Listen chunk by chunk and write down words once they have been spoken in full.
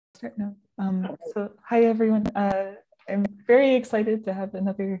start now. So hi everyone. I'm very excited to have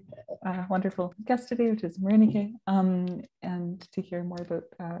another wonderful guest today, which is Morénike, and to hear more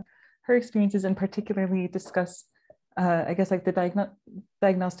about her experiences and particularly discuss, I guess, like the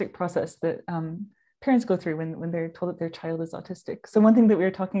diagnostic process that parents go through when they're told that their child is autistic. So one thing that we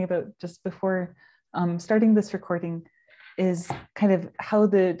were talking about just before starting this recording is kind of how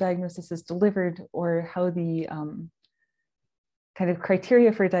the diagnosis is delivered, or how the kind of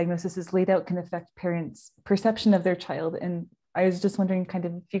criteria for diagnosis is laid out can affect parents' perception of their child. And I was just wondering kind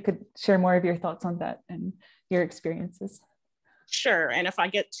of if you could share more of your thoughts on that and your experiences. Sure. And if I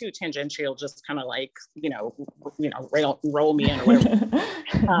get too tangential, just kind of like, roll me in or whatever.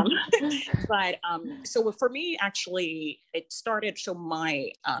 So for me, actually, it started, so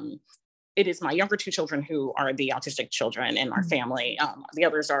it is my younger two children who are the autistic children in our family. The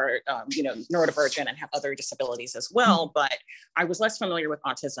others are, neurodivergent and have other disabilities as well, but I was less familiar with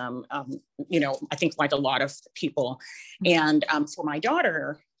autism, I think like a lot of people. And for my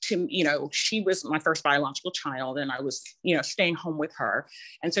daughter, she was my first biological child, and I was, staying home with her.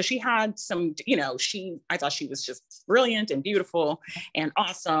 And so she had some, I thought she was just brilliant and beautiful and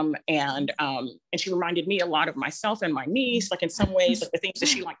awesome. And she reminded me a lot of myself and my niece, like in some ways, like the things that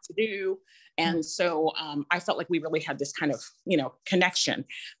she liked to do. And so I felt like we really had this kind of, connection,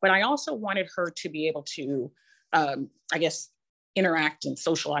 but I also wanted her to be able to, interact and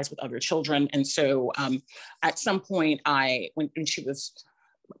socialize with other children. And so at some point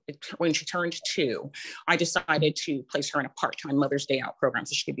when she turned 2, I decided to place her in a part-time Mother's Day Out program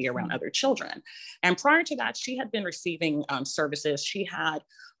so she could be around other children. And prior to that, she had been receiving services. She had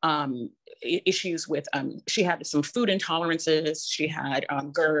issues with, she had some food intolerances. She had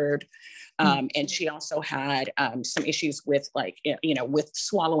GERD, and she also had some issues with with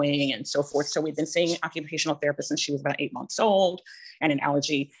swallowing and so forth. So we've been seeing occupational therapists since she was about 8 months old, and an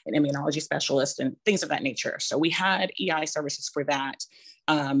immunology specialist and things of that nature. So we had EI services for that.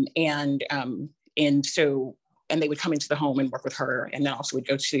 And they would come into the home and work with her, and then also would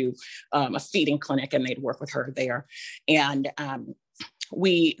go to a feeding clinic and they'd work with her there. And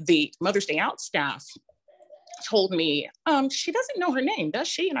the Mother's Day Out staff told me, she doesn't know her name, does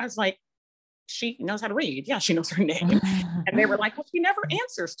she? And I was like, she knows how to read. Yeah, she knows her name. And they were like, well, she never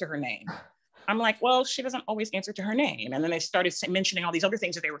answers to her name. I'm like, well, she doesn't always answer to her name. And then they started mentioning all these other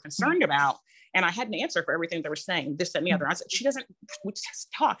things that they were concerned about. And I had an answer for everything they were saying, this, that, and the other. I said, she doesn't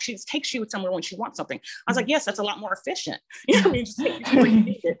talk. She just takes you somewhere when she wants something. I was like, yes, that's a lot more efficient. Just take you where you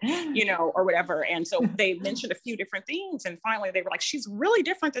need it, or whatever. And so they mentioned a few different things. And finally they were like, she's really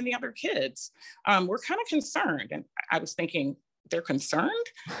different than the other kids. We're kind of concerned. And I was thinking, they're concerned?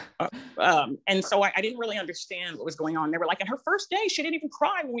 And so I didn't really understand what was going on. They were like, in her first day, she didn't even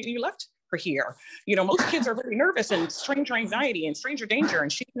cry when you left her here. Most kids are very nervous and stranger anxiety and stranger danger.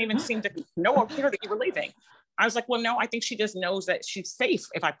 And she didn't even seem to know or care that you were leaving. I was like, well, no, I think she just knows that she's safe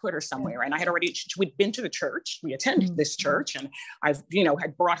if I put her somewhere. And I had we'd been to the church. We attended this church, and I've,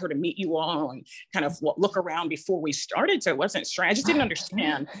 had brought her to meet you all and kind of look around before we started. So it wasn't strange. I just didn't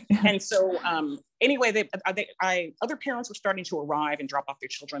understand. And so anyway, other parents were starting to arrive and drop off their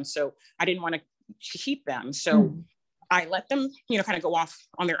children. So I didn't want to keep them. So I let them, kind of go off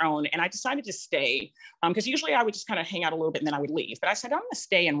on their own. And I decided to stay because usually I would just kind of hang out a little bit and then I would leave. But I said, I'm going to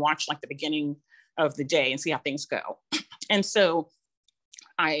stay and watch like the beginning of the day and see how things go. And so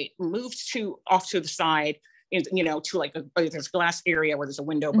I moved off to the side, to like there's a glass area where there's a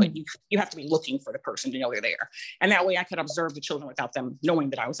window, but you have to be looking for the person to know they're there. And that way I could observe the children without them knowing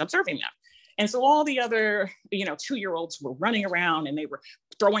that I was observing them. And so all the other, 2-year-olds were running around, and they were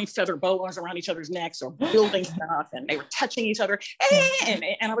throwing feather boas around each other's necks or building stuff, and they were touching each other. And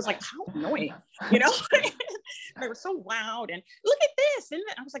I was like, how annoying, They were so loud, and look at this. And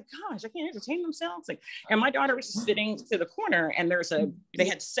I was like, gosh, I can't entertain themselves. And my daughter was sitting to the corner, and they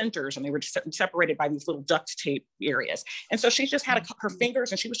had centers, and they were separated by these little duct tape areas. And so she just had her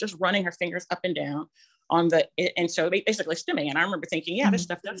fingers, and she was just running her fingers up and down and so they basically stimming. And I remember thinking, yeah, this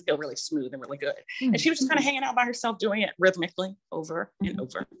stuff does feel really smooth and really good. And she was just kind of hanging out by herself, doing it rhythmically over and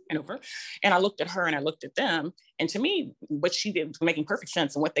over and over. And I looked at her and I looked at them. And to me, what she did was making perfect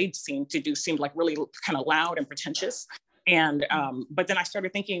sense. And what they seemed to do seemed like really kind of loud and pretentious. And, but then I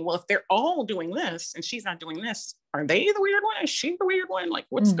started thinking, well, if they're all doing this and she's not doing this, are they the weird one? Is she the weird one? Like,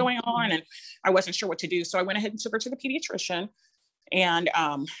 what's going on? And I wasn't sure what to do. So I went ahead and took her to the pediatrician. And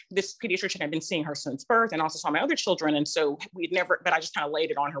this pediatrician had been seeing her since birth and also saw my other children. And so but I just kind of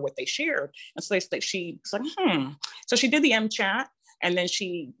laid it on her what they shared. And so she's like, So she did the MChat. And then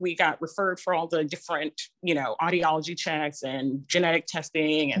we got referred for all the different, audiology checks and genetic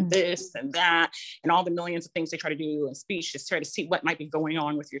testing and this and that, and all the millions of things they try to do, and speech, just try to see what might be going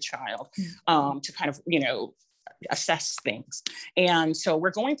on with your child, to kind of, assess things. And so we're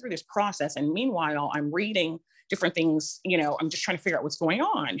going through this process. And meanwhile, I'm reading different things, I'm just trying to figure out what's going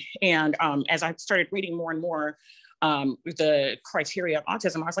on. And as I started reading more and more the criteria of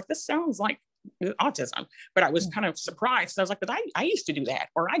autism, I was like, this sounds like autism. But I was kind of surprised. I was like, but I used to do that,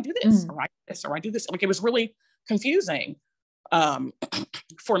 or I do this, or I do this, or I do this. Like, it was really confusing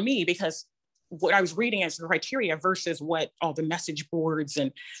for me, because what I was reading as the criteria versus what all the message boards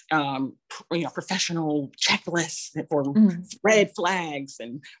and professional checklists for red flags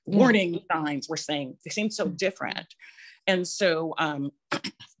and warning signs were saying, they seemed so different. And so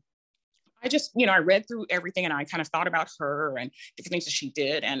I just, I read through everything, and I kind of thought about her and different things that she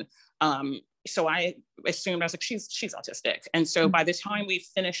did. And so I assumed, I was like, she's autistic. And so by the time we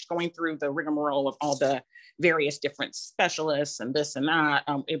finished going through the rigmarole of all the various different specialists and this and that,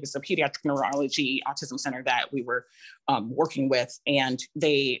 it was a pediatric neurology autism center that we were working with. And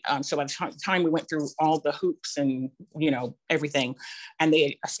they, so by the time we went through all the hoops and, everything, and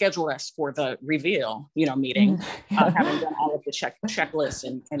they scheduled us for the reveal, meeting, having done all of the checklists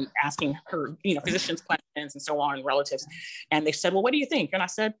and asking her, physicians questions and so on, relatives. And they said, well, what do you think? And I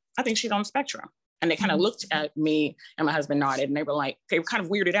said, I think she's on the spectrum. And they kind of looked at me, and my husband nodded, and they were kind of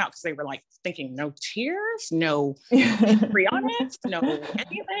weirded out, because they were like thinking, no tears, no embryonics, no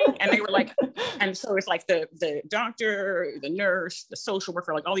anything. And they were like, and so it's like the doctor, the nurse, the social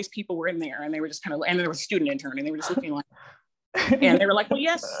worker, like all these people were in there, and they were just kind of, and there was a student intern, and they were just looking like, and they were like, well,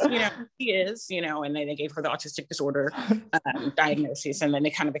 yes, he is, and they gave her the autistic disorder diagnosis. And then they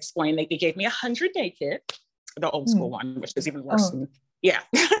kind of explained, they gave me 100-day kit, the old school one, which is even worse than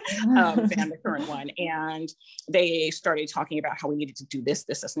than the current one. And they started talking about how we needed to do this,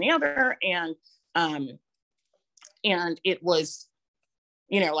 and the other. And it was,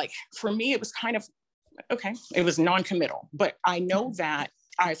 for me, it was kind of, okay, it was non-committal. But I know that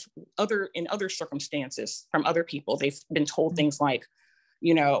in other circumstances from other people, they've been told things like,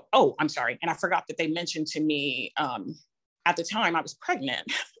 oh, I'm sorry. And I forgot that they mentioned to me, at the time I was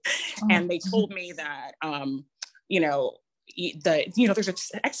pregnant, and they told me that, there's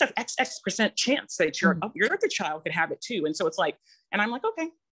an X% chance that your other child could have it too. And so it's like, and I'm like, okay,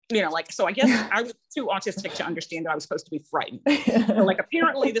 so I guess I was too autistic to understand that I was supposed to be frightened. So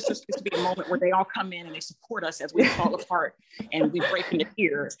apparently this was supposed to be a moment where they all come in and they support us as we fall apart and we break into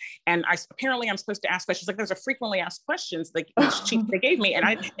tears. And apparently I'm supposed to ask questions. Like, there's a frequently asked questions they gave me, and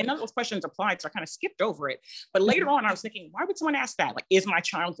none of those questions applied. So I kind of skipped over it. But later on, I was thinking, why would someone ask that? Like, is my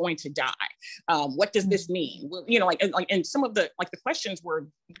child going to die? What does this mean? Well, and some of the questions were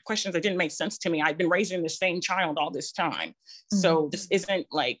questions that didn't make sense to me. I've been raising the same child all this time. So this isn't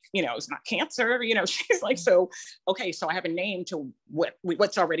it's not cancer, she's like, so, okay, so I have a name to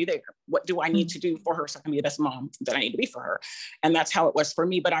what's already there. What do I need to do for her so I can be the best mom that I need to be for her? And that's how it was for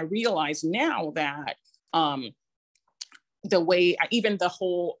me. But I realize now that the way, even the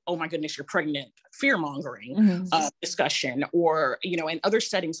whole, oh my goodness, you're pregnant, fear mongering discussion, or, in other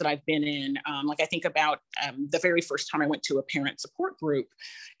settings that I've been in, I think about the very first time I went to a parent support group,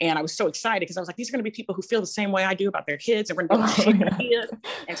 and I was so excited because I was like, these are going to be people who feel the same way I do about their kids, and we're going to share ideas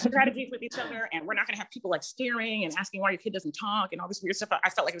and strategies with each other, and we're not going to have people staring and asking why your kid doesn't talk and all this weird stuff. I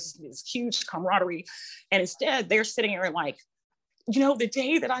felt like it was this huge camaraderie, and instead they're sitting there like, the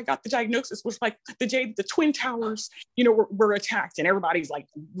day that I got the diagnosis was like the day the Twin Towers, were attacked, and everybody's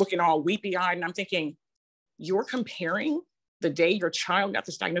looking all weepy eyed. And I'm thinking, you're comparing the day your child got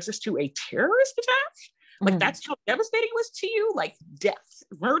this diagnosis to a terrorist attack? That's how devastating it was to you, death,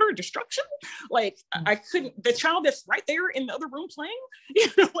 murder, destruction. I couldn't, the child that's right there in the other room playing,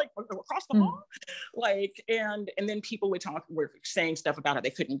 across the hall. And then people were saying stuff about it.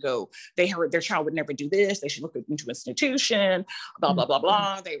 They couldn't go, they heard their child would never do this. They should look into institution, blah, blah, blah,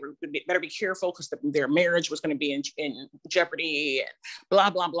 blah. They better be careful because their marriage was going to be in jeopardy, and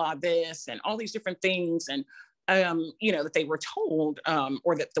blah, blah, blah, this, and all these different things. And that they were told,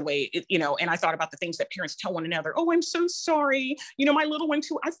 or that the way, and I thought about the things that parents tell one another. Oh, I'm so sorry. My little one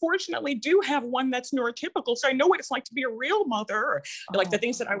too, I fortunately do have one that's neurotypical. So I know what it's like to be a real mother, or the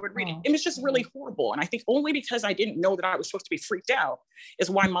things that I would read. It was just really horrible. And I think only because I didn't know that I was supposed to be freaked out is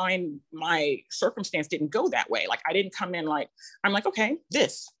why my circumstance didn't go that way. I didn't come in I'm like, okay,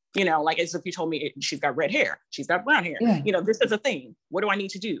 this, as if you told me she's got red hair, she's got brown hair, this is a thing. What do I need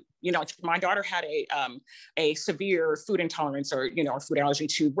to do? my daughter had a severe food intolerance or, or food allergy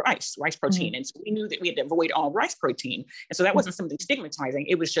to rice protein. And so we knew that we had to avoid all rice protein. And so that wasn't something stigmatizing.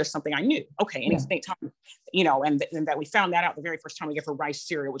 It was just something I knew. Okay. Anytime, and that we found that out the very first time we gave her rice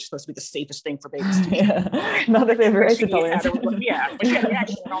cereal, which is supposed to be the safest thing for babies to eat. Not that they have rice intolerance. But she had a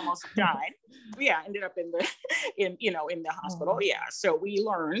reaction and almost died. Ended up in the hospital. So we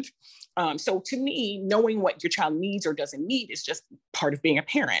learned. So to me, knowing what your child needs or doesn't need is just part of being a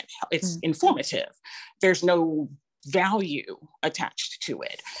parent. It's informative. There's no value attached to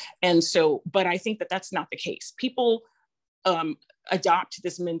it. And so, but I think that that's not the case. People adopt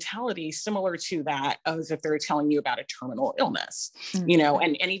this mentality similar to that as if they're telling you about a terminal illness, and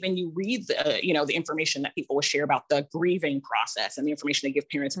even you read the information that people will share about the grieving process and the information they give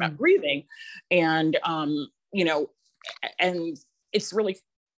parents about grieving. And, and it's really,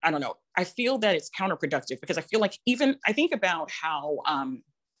 I don't know, I feel that it's counterproductive because I feel like I think about how,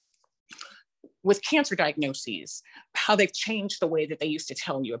 with cancer diagnoses, how they've changed the way that they used to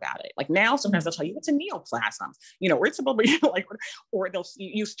tell you about it. Like now, sometimes they'll tell you it's a neoplasm, or it's a bubble, or they'll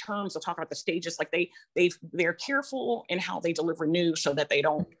use terms, they'll talk about the stages. Like they're careful in how they deliver news so that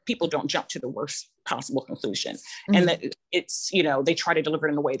people don't jump to the worst possible conclusion. And that it's, they try to deliver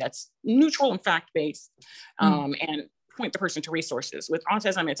it in a way that's neutral and fact-based, and point the person to resources. With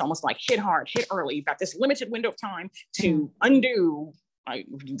autism, it's almost like hit hard, hit early. You've got this limited window of time to undo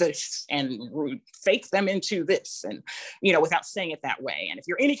this and fake them into this, and without saying it that way. And if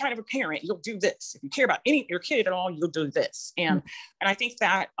you're any kind of a parent, you'll do this. If you care about your kid at all, you'll do this. And I think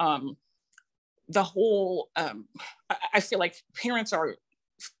that the whole I feel like parents are,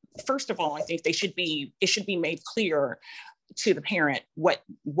 first of all, I think it should be made clear to the parent what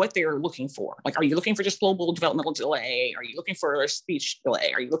they're looking for. Like, are you looking for just global developmental delay? Are you looking for a speech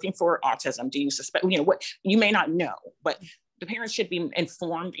delay? Are you looking for autism? Do you suspect, what you may not know, but the parents should be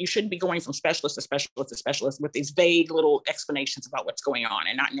informed. You shouldn't be going from specialist to specialist to specialist with these vague little explanations about what's going on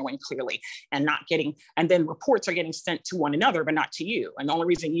and not knowing clearly and and then reports are getting sent to one another, but not to you. And the only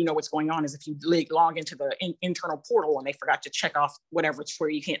reason you know what's going on is if you log into the internal portal and they forgot to check off whatever it's where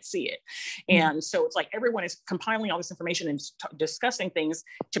you can't see it. And so it's like everyone is compiling all this information and discussing things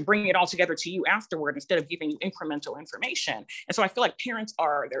to bring it all together to you afterward instead of giving you incremental information. And so I feel like parents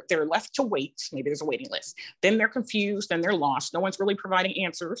they're left to wait. Maybe there's a waiting list. Then they're confused, then they're lost. No one's really providing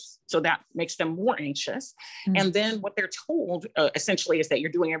answers. So that makes them more anxious. And then what they're told essentially is that you're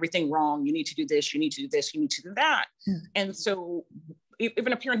doing everything wrong. You need to do this, you need to do this, you need to do that. And so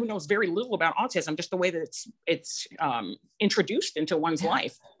even a parent who knows very little about autism, just the way that it's introduced into one's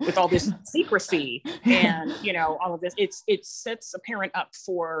life with all this secrecy and, all of this, it sets a parent up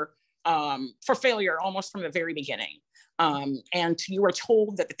for failure almost from the very beginning. And you are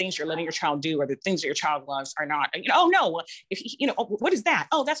told that the things you're letting your child do or the things that your child loves are not, oh no, if he, what is that?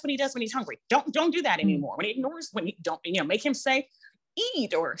 Oh, that's what he does when he's hungry. Don't do that anymore. When he ignores, when you don't, make him say,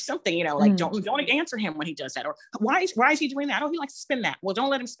 eat or something, like don't answer him when he does that. Or why is he doing that? Oh, he likes to spin that. Well, don't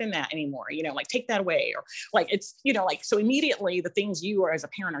let him spin that anymore. Like take that away. Or like, it's, so immediately the things you as a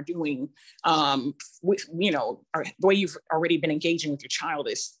parent are doing, with, the way you've already been engaging with your child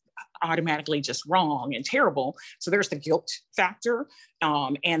is automatically just wrong and terrible. So there's the guilt factor.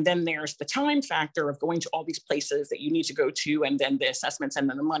 And then there's the time factor of going to all these places that you need to go to, and then the assessments, and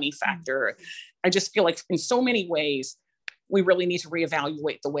then the money factor. I just feel like in so many ways, we really need to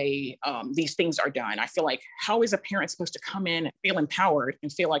reevaluate the way these things are done. I feel like, how is a parent supposed to come in and feel empowered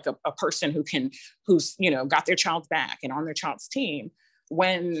and feel like a person who's got their child's back and on their child's team,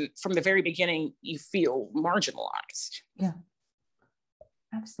 when from the very beginning you feel marginalized? Yeah.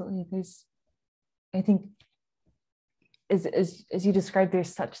 Absolutely. I think, as you described,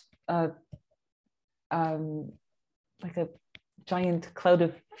 there's such like a giant cloud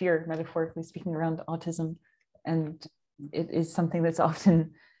of fear, metaphorically speaking, around autism, and it is something that's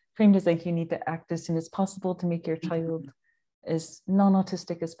often framed as like you need to act as soon as possible to make your child as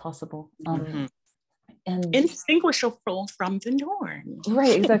non-autistic as possible, and indistinguishable from the norm.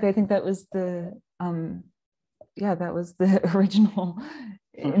 Right. Exactly. I think that was the original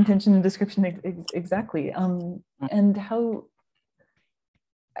intention and description exactly. And how,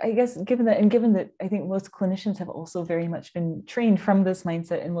 I guess, given that I think most clinicians have also very much been trained from this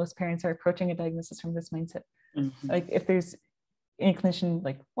mindset, and most parents are approaching a diagnosis from this mindset. Like, if there's any clinician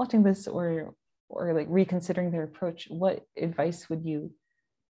like watching this or like reconsidering their approach, what advice would you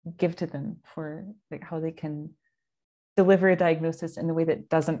give to them for like how they can deliver a diagnosis in a way that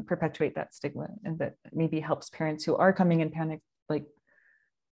doesn't perpetuate that stigma, and that maybe helps parents who are coming in panic like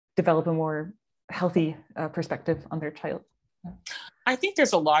develop a more healthy perspective on their child? I think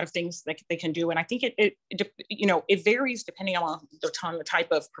there's a lot of things that they can do, and I think it varies depending on the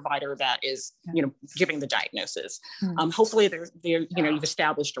type of provider that is giving the diagnosis. Hopefully, you've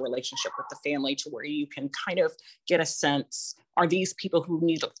established a relationship with the family to where you can kind of get a sense: are these people who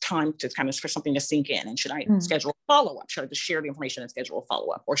need time to kind of for something to sink in? And should I schedule a follow-up? Should I just share the information and schedule a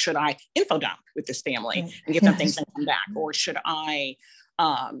follow-up, or should I info dump with this family and give them things and come back, or should I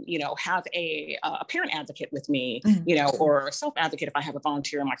have a parent advocate with me, or a self-advocate if I have a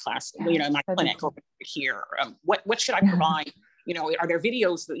volunteer in my class, in my clinic over here. What should I provide? Are there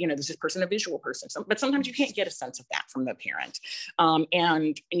videos that, is this person a visual person? But sometimes you can't get a sense of that from the parent,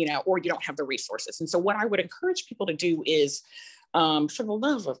 or you don't have the resources. And so what I would encourage people to do is, for the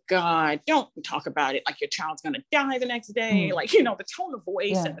love of God, don't talk about it like your child's going to die the next day. Like, the tone of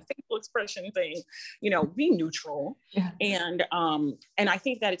voice and the facial expression thing, be neutral. And I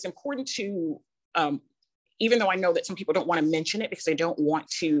think that it's important to, even though I know that some people don't want to mention it because they don't want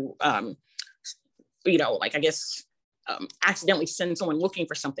to, accidentally send someone looking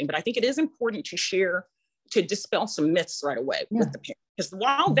for something. But I think it is important to share, to dispel some myths right away with the parent. Because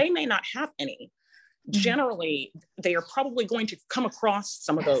while they may not have any, generally, they are probably going to come across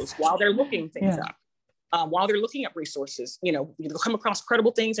some of those while they're looking things up. While they're looking up resources, you'll come across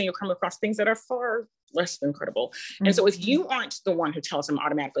credible things and you'll come across things that are far less than credible. And so if you aren't the one who tells them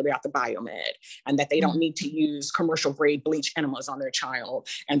automatically about the biomed and that they don't need to use commercial grade bleach enemas on their child,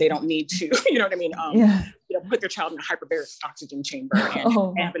 and they don't need to, put their child in a hyperbaric oxygen chamber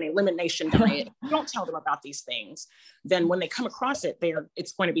and have an elimination diet, if you don't tell them about these things, then when they come across it,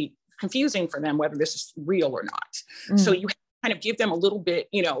 it's going to be confusing for them whether this is real or not. So you kind of give them a little bit,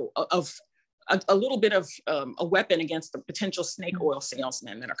 of a weapon against the potential snake oil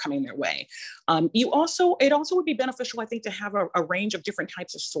salesmen that are coming their way. It also would be beneficial, I think, to have a range of different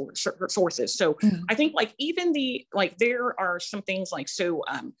types of sources. So I think there are some things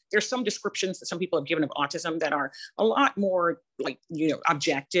there's some descriptions that some people have given of autism that are a lot more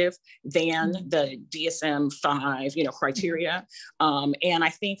objective than the DSM-5, criteria. And I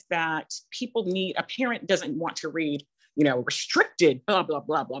think that a parent doesn't want to read restricted, blah, blah,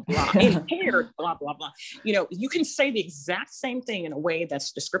 blah, blah, blah, impaired, blah, blah, blah. You can say the exact same thing in a way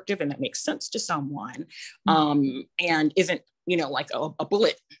that's descriptive and that makes sense to someone, and isn't, like a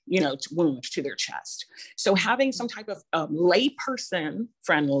bullet, wound to their chest. So having some type of layperson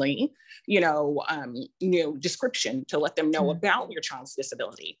friendly, description to let them know about your child's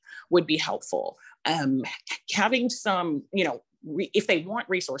disability would be helpful. Having some, if they want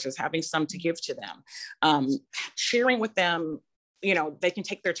resources, having some to give to them, sharing with them, they can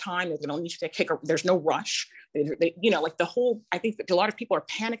take their time. They don't need to there's no rush. I think that a lot of people are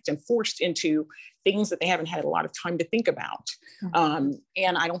panicked and forced into things that they haven't had a lot of time to think about. And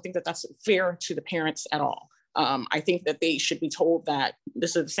I don't think that that's fair to the parents at all. I think that they should be told that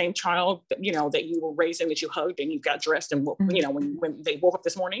this is the same child that, that you were raising, that you hugged and you got dressed and, when they woke up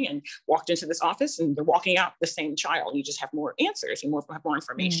this morning and walked into this office, and they're walking out the same child. You just have more answers, you have more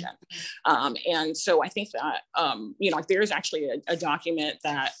information. And so I think that, there's actually a document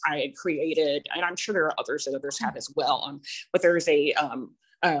that I had created, and I'm sure there are others that others have as well. But there's a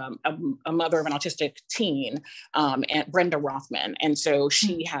mother of an autistic teen, and Brenda Rothman. And so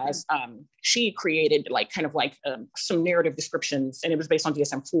she has, she created some narrative descriptions, and it was based on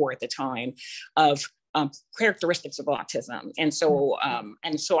DSM-4 at the time, of characteristics of autism. And so,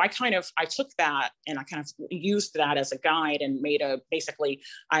 I took that and I kind of used that as a guide and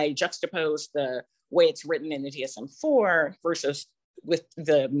I juxtaposed the way it's written in the DSM-4 versus with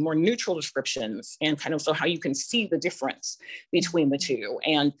the more neutral descriptions, and kind of so how you can see the difference between the two.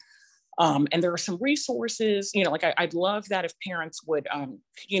 And there are some resources, I'd love that if parents would,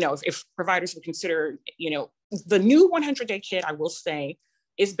 if providers would consider, the new 100-day kit, I will say,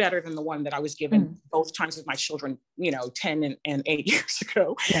 is better than the one that I was given both times with my children, 10 and 8 years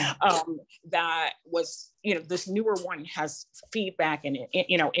ago. That was, this newer one has feedback and,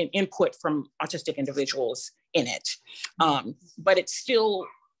 input from autistic individuals in it. But it's still,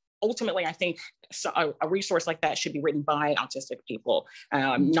 ultimately, I think a resource like that should be written by autistic people,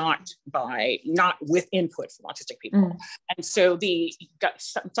 not with input from autistic people. And so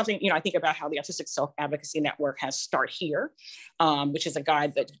something, I think about how the Autistic Self-Advocacy Network has Start Here, which is a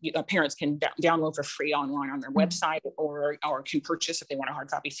guide that parents can download for free online on their website, or can purchase if they want a hard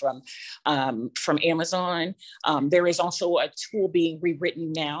copy from Amazon. There is also a tool being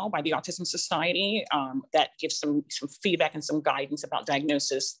rewritten now by the Autism Society that gives some feedback and some guidance about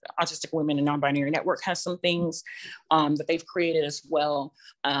diagnosis. Autistic Women and Non-Binary Network has some things that they've created as well.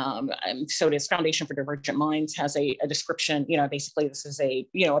 So this Foundation for Divergent Minds has a description, basically this is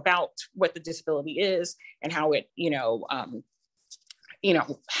about what the disability is and how it,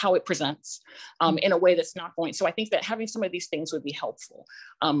 how it presents in a way that's not going. So I think that having some of these things would be helpful.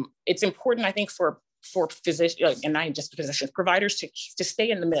 It's important, I think, for physicians, and not just physicians, providers to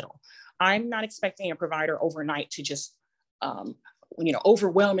stay in the middle. I'm not expecting a provider overnight to just,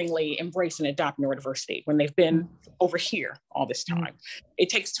 overwhelmingly embrace and adopt neurodiversity when they've been over here all this time. It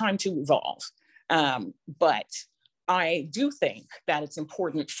takes time to evolve. But I do think that it's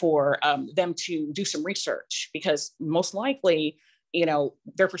important for them to do some research, because most likely,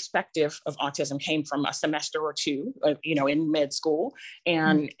 their perspective of autism came from a semester or two, in med school,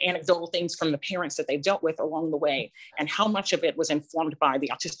 and anecdotal things from the parents that they've dealt with along the way, and how much of it was informed by the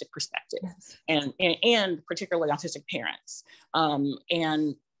autistic perspective, and particularly autistic parents.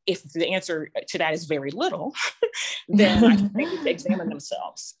 And if the answer to that is very little, then I think they need to examine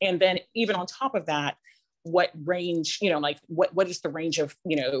themselves. And then even on top of that, what range, what is the range of,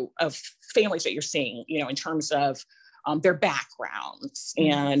 of families that you're seeing, in terms of their backgrounds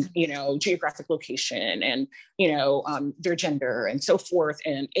and, geographic location and, their gender and so forth,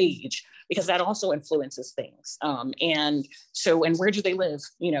 and age, because that also influences things. And where do they live,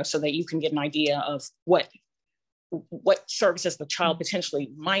 so that you can get an idea of what services the child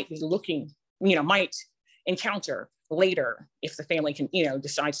potentially might be looking, might encounter later if the family can,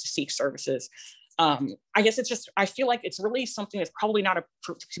 decides to seek services. I guess I feel like it's really something that's probably not,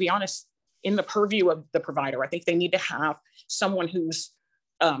 to be honest, in the purview of the provider. I think they need to have someone who's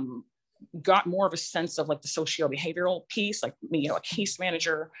got more of a sense of like the socio-behavioral piece, like, a case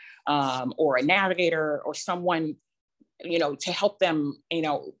manager or a navigator or someone, to help them,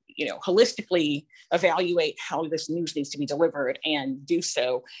 holistically evaluate how this news needs to be delivered and do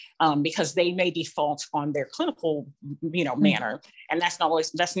so, because they may default on their clinical, manner. And that's not only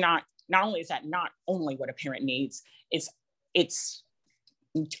is that not only what a parent needs, it's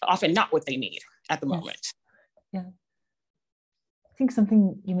often not what they need at the moment. Yeah. I think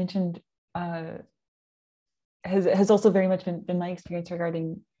something you mentioned has also very much been my experience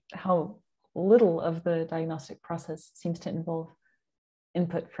regarding how little of the diagnostic process seems to involve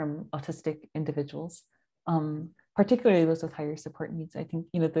input from autistic individuals, particularly those with higher support needs. I think,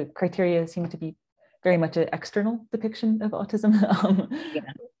 the criteria seem to be very much an external depiction of autism,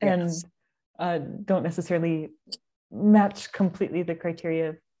 and don't necessarily match completely the criteria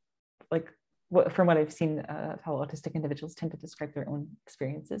of, like, from what I've seen, how autistic individuals tend to describe their own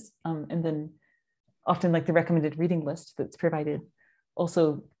experiences. And then often, like, the recommended reading list that's provided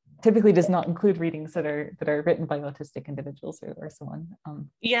also typically does not include readings that are written by autistic individuals or so on.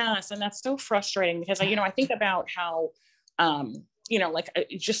 Yes, and that's so frustrating, because I think about how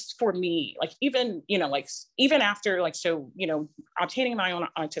just for me, like, even even after, obtaining my own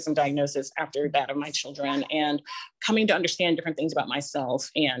autism diagnosis after that of my children, and coming to understand different things about myself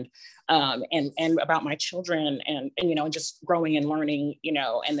and about my children, and just growing and learning,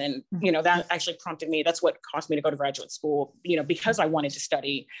 and then, that actually prompted me. That's what caused me to go to graduate school, because I wanted to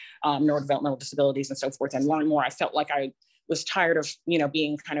study neurodevelopmental disabilities and so forth and learn more. I felt like I was tired of,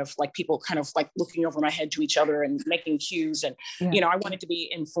 being kind of like people kind of like looking over my head to each other and making cues. And, I wanted to be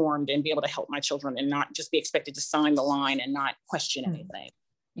informed and be able to help my children and not just be expected to sign the line and not question anything.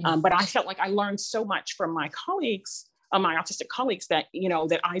 But I felt like I learned so much from my colleagues, my autistic colleagues, that,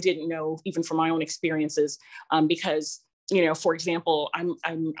 that I didn't know even from my own experiences, because, for example,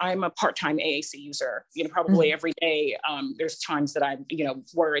 I'm a part-time AAC user, probably every day. There's times that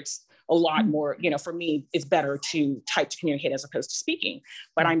where it's a lot more, for me, it's better to type to communicate as opposed to speaking,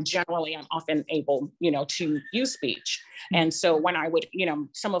 but I'm often able, to use speech. And so when I would,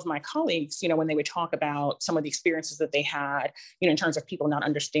 some of my colleagues, when they would talk about some of the experiences that they had, in terms of people not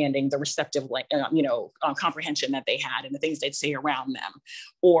understanding the receptive, comprehension that they had and the things they'd say around them,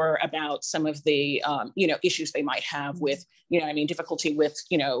 or about some of the, issues they might have with, difficulty with,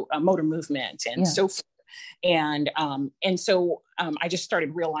 motor movement and so forth. And so I just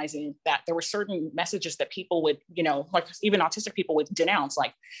started realizing that there were certain messages that people would, like even autistic people would denounce,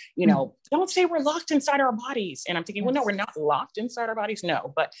 like, don't say we're locked inside our bodies. And I'm thinking, well, no, we're not locked inside our bodies.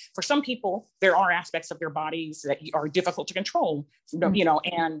 No, but for some people, there are aspects of their bodies that are difficult to control,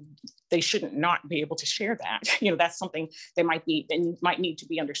 and they shouldn't not be able to share that. That's something they might need to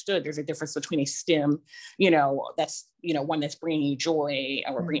be understood. There's a difference between a stim, that's, one that's bringing you joy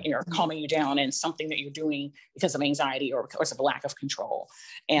or bringing or calming you down, and something that you're doing because of anxiety or because of a lack of control.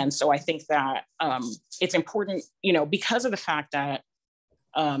 And so I think that it's important, because of the fact that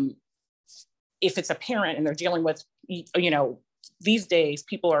if it's a parent and they're dealing with, these days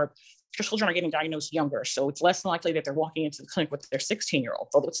people are your children are getting diagnosed younger. So it's less likely that they're walking into the clinic with their 16-year-old,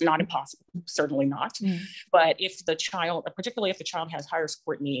 although it's not impossible, certainly not. But if the child, particularly if the child has higher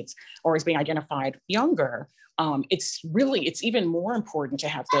support needs or is being identified younger, it's even more important to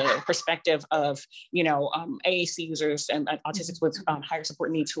have the perspective of, AAC users and autistics with higher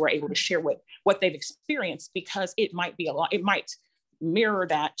support needs who are able to share what they've experienced, because it might mirror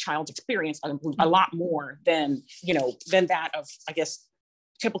that child's experience a lot more than that of, I guess,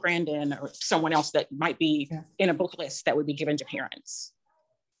 Tipple Grandin or someone else that might be in a book list that would be given to parents.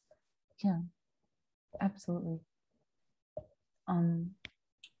 Yeah, absolutely.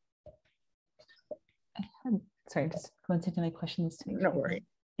 Sorry, just going to my questions. No worry.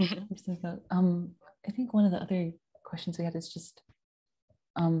 I think one of the other questions we had is just,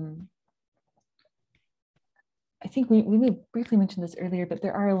 I think we may briefly mention this earlier, but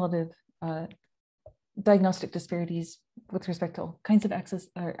there are a lot of diagnostic disparities with respect to all kinds of access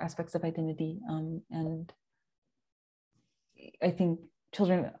or aspects of identity. And I think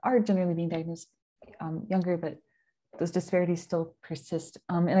children are generally being diagnosed younger, but those disparities still persist.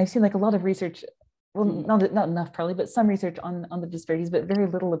 And I've seen like a lot of research, well, not enough probably, but some research on the disparities, but very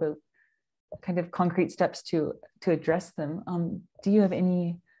little about kind of concrete steps to address them. Do you have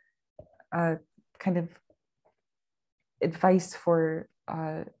any kind of advice for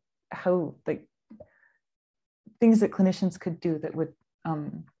how, like, things that clinicians could do that would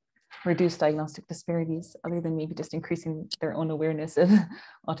reduce diagnostic disparities, other than maybe just increasing their own awareness of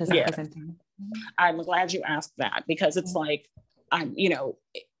autism presenting? I'm glad you asked that, because it's like,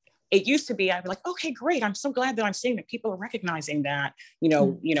 it used to be, I'd be like, okay, great. I'm so glad that I'm seeing that people are recognizing that,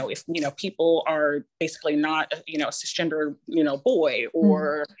 if, people are basically not, a cisgender, boy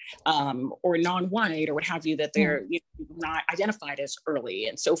or non-white or what have you, that they're not identified as early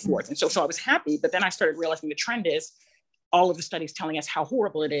and so forth. And so I was happy, but then I started realizing the trend is all of the studies telling us how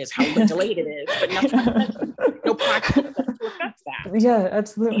horrible it is, how delayed it is, but nothing, no practical steps to affect that. Yeah,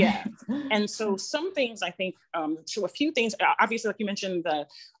 absolutely. Yeah. And so some things, I think, so a few things, obviously, like you mentioned,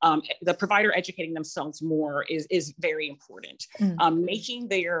 the provider educating themselves more is very important. Making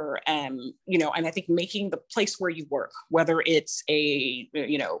their, and I think making the place where you work, whether it's a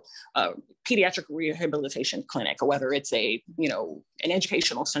pediatric rehabilitation clinic, or whether it's an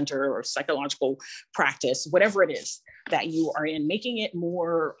educational center or psychological practice, whatever it is that you are in, making it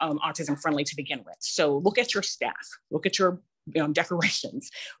more autism friendly to begin with. So look at your staff, look at your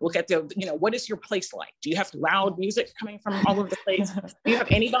decorations, look at what is your place like? Do you have loud music coming from all over the place? Do you have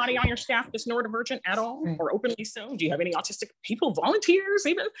anybody on your staff that's neurodivergent at all, or openly so? Do you have any autistic people, volunteers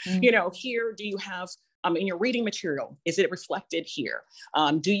even? Here, do you have in your reading material, is it reflected here?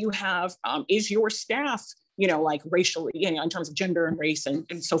 Do you have, is your staff like racially, in terms of gender and race and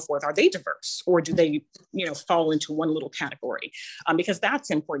so forth, are they diverse, or do they, fall into one little category? Because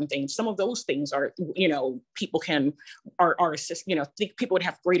that's an important thing. Some of those things are, people think people would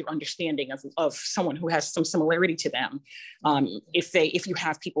have greater understanding of someone who has some similarity to them, if you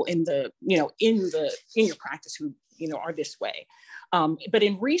have people in your practice who are this way. But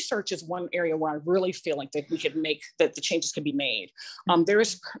in research is one area where I really feel like that we could make that the changes can be made. There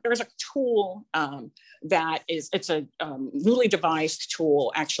is a tool it's a newly devised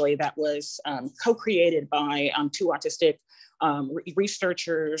tool, actually, that was co-created by two autistic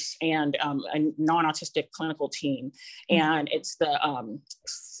researchers and a non-autistic clinical team. And it's the, I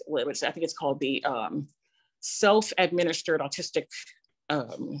think it's called the self-administered autistic,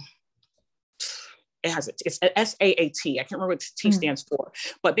 it's SAAT. I can't remember what T stands for,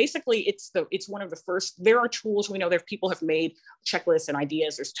 but basically it's one of the first. There are tools, we know there people have made checklists and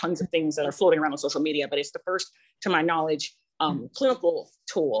ideas. There's tons of things that are floating around on social media, but it's the first, to my knowledge, clinical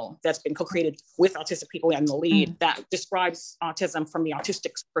tool that's been co-created with autistic people in the lead that describes autism from the autistic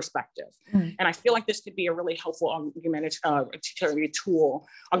perspective. And I feel like this could be a really helpful augmentative tool,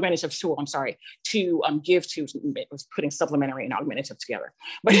 to give to, it was putting supplementary and augmentative together,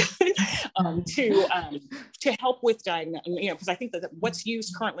 but to help with diagnosis, because I think that what's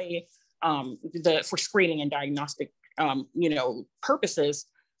used currently for screening and diagnostic purposes,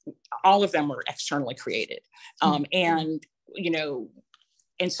 all of them were externally created. And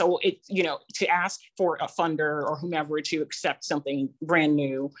so to ask for a funder or whomever to accept something brand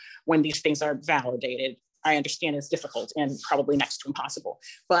new when these things are validated, I understand is difficult and probably next to impossible,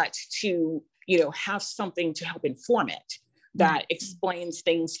 but to, have something to help inform it that explains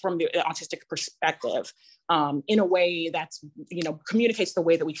things from the autistic perspective in a way that's, communicates the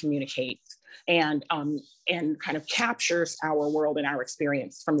way that we communicate and kind of captures our world and our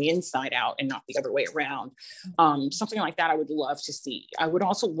experience from the inside out and not the other way around. Something like that I would love to see. I would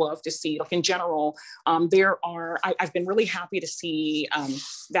also love to see, like in general, I've been really happy to see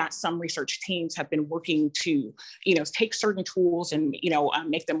that some research teams have been working to, take certain tools and,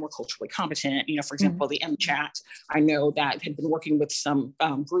 make them more culturally competent. For example, the MChat, I know that had been working with some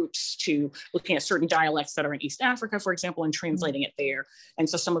groups to looking at certain dialects that are in East Africa, for example, and translating it there. And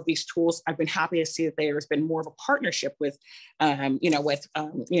so some of these tools, I've been happy to see that there's been more of a partnership with,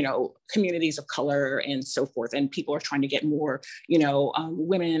 communities of color and so forth. And people are trying to get more,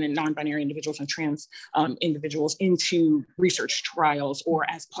 women and non-binary individuals and trans individuals into research trials or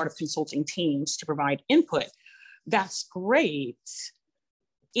as part of consulting teams to provide input. That's great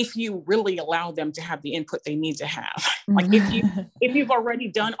if you really allow them to have the input they need to have. Like if you've already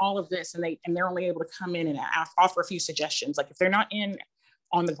done all of this and they're only able to come in and offer a few suggestions, like if they're not in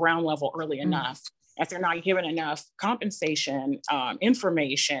on the ground level early enough, if they're not given enough compensation,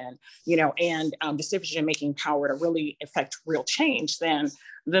 information, and decision-making power to really affect real change, then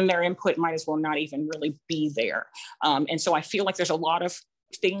their input might as well not even really be there. And so I feel like there's a lot of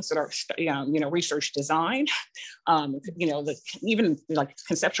things that are, research design, even like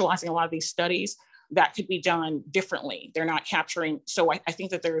conceptualizing a lot of these studies that could be done differently. They're not capturing. So I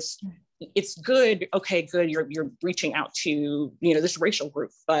think that it's good. Okay, good. You're reaching out to, this racial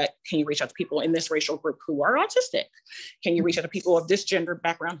group, but can you reach out to people in this racial group who are autistic? Can you reach out to people of this gender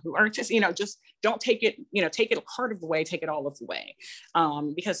background who are just, just don't take it, take it a part of the way, take it all of the way.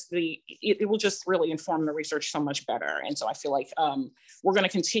 Because it will just really inform the research so much better. And so I feel like we're going to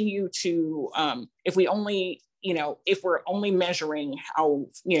continue to, if we're only measuring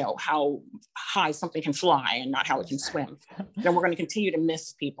how high something can fly and not how it can swim, then we're going to continue to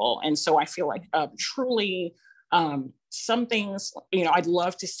miss people. And so I feel like truly some things, I'd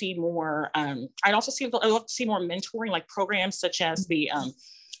love to see more. I'd love to see more mentoring, like programs such as the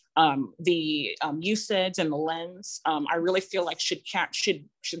USEDS and the Lens. I really feel like should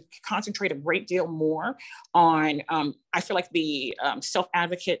concentrate a great deal more on, I feel like the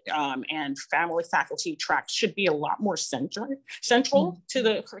self-advocate and family faculty tracks should be a lot more central to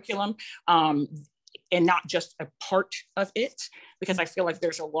the curriculum, and not just a part of it, because I feel like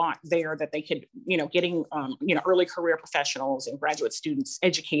there's a lot there that they could, getting, early career professionals and graduate students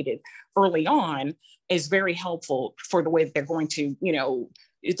educated early on is very helpful for the way that they're going to,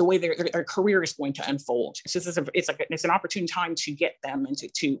 the way their career is going to unfold. So it's an opportune time to get them and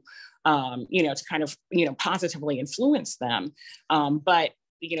to kind of, positively influence them. But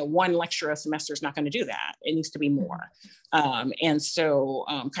one lecture a semester is not going to do that. It needs to be more. And so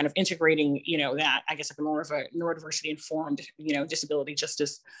kind of integrating, that, I guess, like more of a neurodiversity informed, disability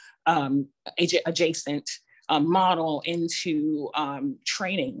justice adjacent model into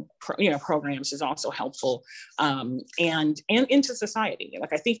training, programs is also helpful, and into society.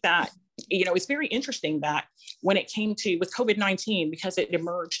 Like I think that, it's very interesting that when it came to with COVID-19, because it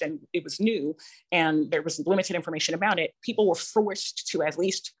emerged and it was new and there was limited information about it, people were forced to at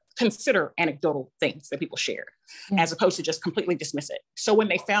least consider anecdotal things that people shared, as opposed to just completely dismiss it. So when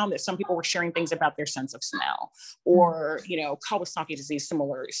they found that some people were sharing things about their sense of smell or, Kawasaki disease,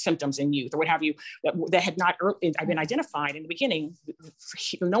 similar symptoms in youth or what have you, that had not been identified in the beginning,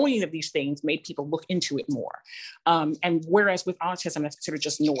 knowing of these things made people look into it more. And whereas with autism, that's considered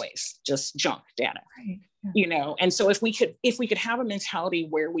just noise, just junk data. Right. Yeah. And so if we could have a mentality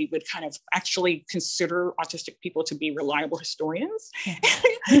where we would kind of actually consider autistic people to be reliable historians,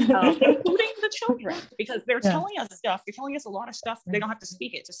 including the children, because they're telling us stuff. They're telling us a lot of stuff. They don't have to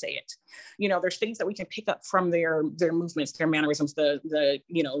speak it to say it. There's things that we can pick up from their movements, their mannerisms, the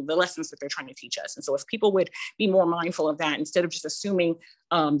lessons that they're trying to teach us. And so if people would be more mindful of that, instead of just assuming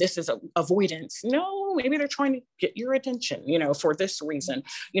this is avoidance, no, maybe they're trying to get your attention, for this reason,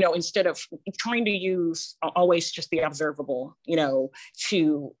 instead of trying to use always just the observable,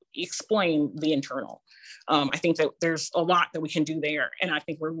 to explain the internal. I think that there's a lot that we can do there. And I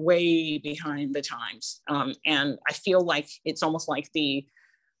think we're way behind the times. And I feel like it's almost like the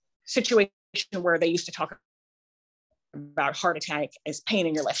situation where they used to talk about heart attack as pain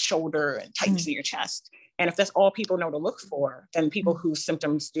in your left shoulder and tightness in your chest. And if that's all people know to look for, then people whose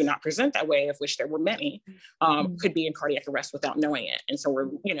symptoms do not present that way, of which there were many, could be in cardiac arrest without knowing it. And so we're,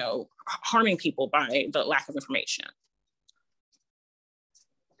 harming people by the lack of information.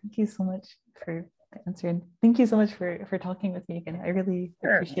 Thank you so much for the answer. And thank you so much for talking with me again. I really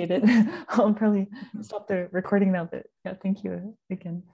appreciate it. I'll probably stop the recording now, but yeah, thank you again.